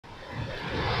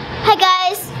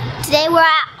we're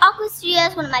at Aqua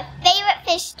Studios, one of my favorite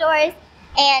fish stores,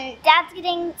 and Dad's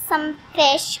getting some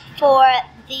fish for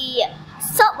the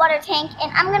saltwater tank, and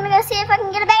I'm gonna go see if I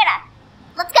can get a betta.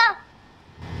 Let's go.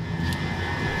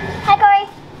 Hi, Corey.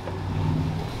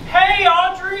 Hey,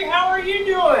 Audrey, how are you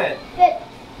doing? Good.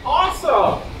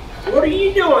 Awesome. What are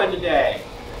you doing today?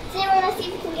 Today we're gonna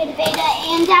see if we can get a betta,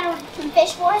 and Dad will get some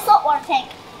fish for his saltwater tank.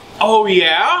 Oh,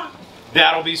 yeah?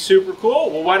 That'll be super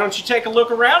cool. Well, why don't you take a look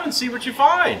around and see what you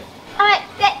find? All right,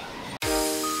 good.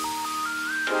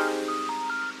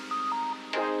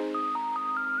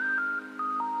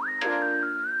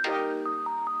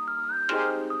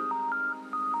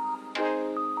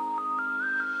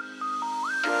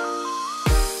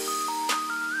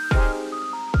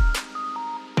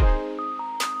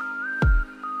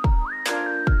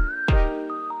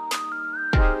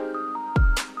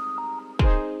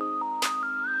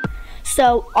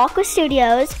 So, Aqua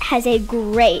Studios has a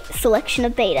great selection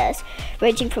of bettas,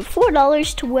 ranging from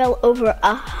 $4 to well over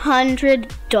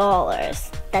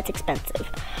 $100. That's expensive.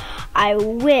 I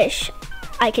wish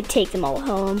I could take them all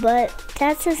home, but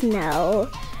Dad says no.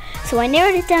 So I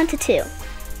narrowed it down to 2.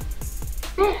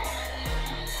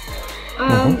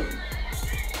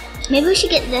 Maybe we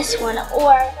should get this one,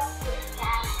 or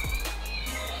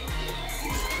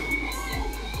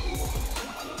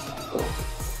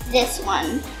this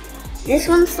one. This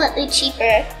one's slightly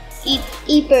cheaper,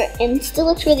 and still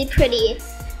looks really pretty.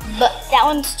 But that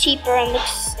one's cheaper and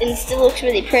still looks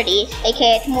really pretty.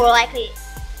 AKA, it's more likely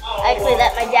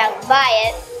that my dad would buy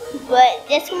it. But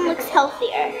this one looks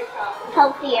healthier,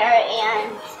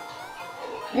 and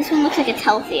this one looks like it's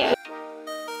healthier.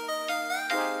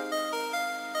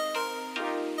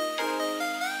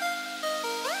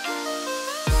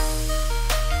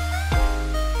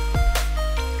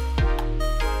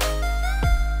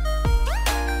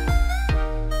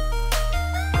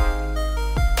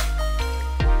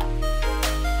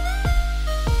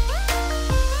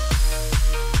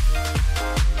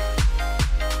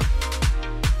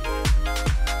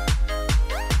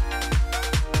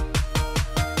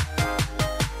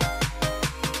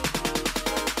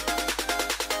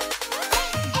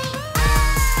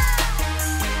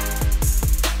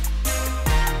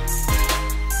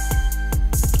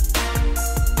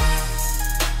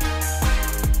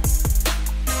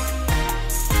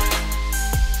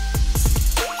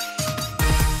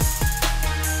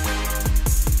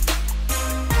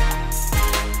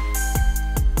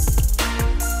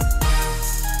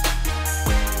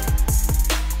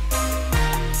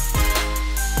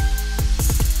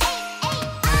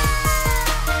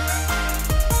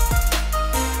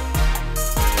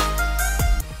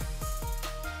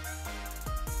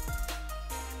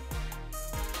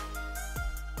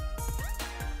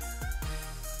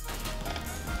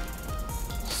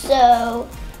 So,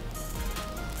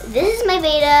 this is my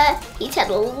betta. He's had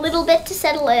a little bit to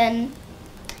settle in,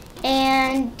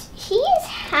 and he is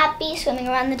happy swimming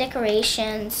around the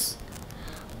decorations.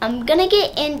 I'm gonna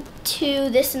get into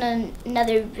this in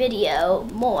another video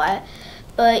more,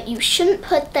 but you shouldn't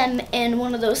put them in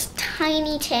one of those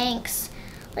tiny tanks,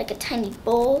 like a tiny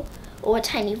bowl or a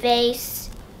tiny vase.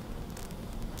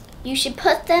 You should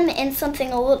put them in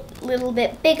something a little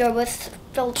bit bigger with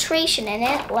filtration in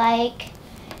it, like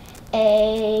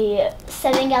a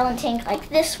 7-gallon tank like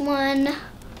this one,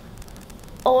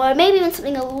 or maybe even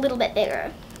something a little bit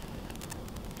bigger.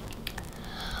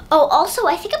 Oh, also,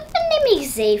 I think I'm gonna name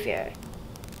Xavier.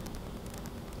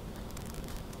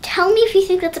 Tell me if you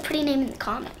think that's a pretty name in the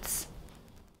comments.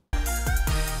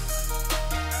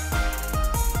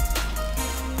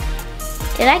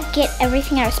 Did I get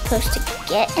everything I was supposed to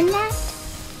get in that?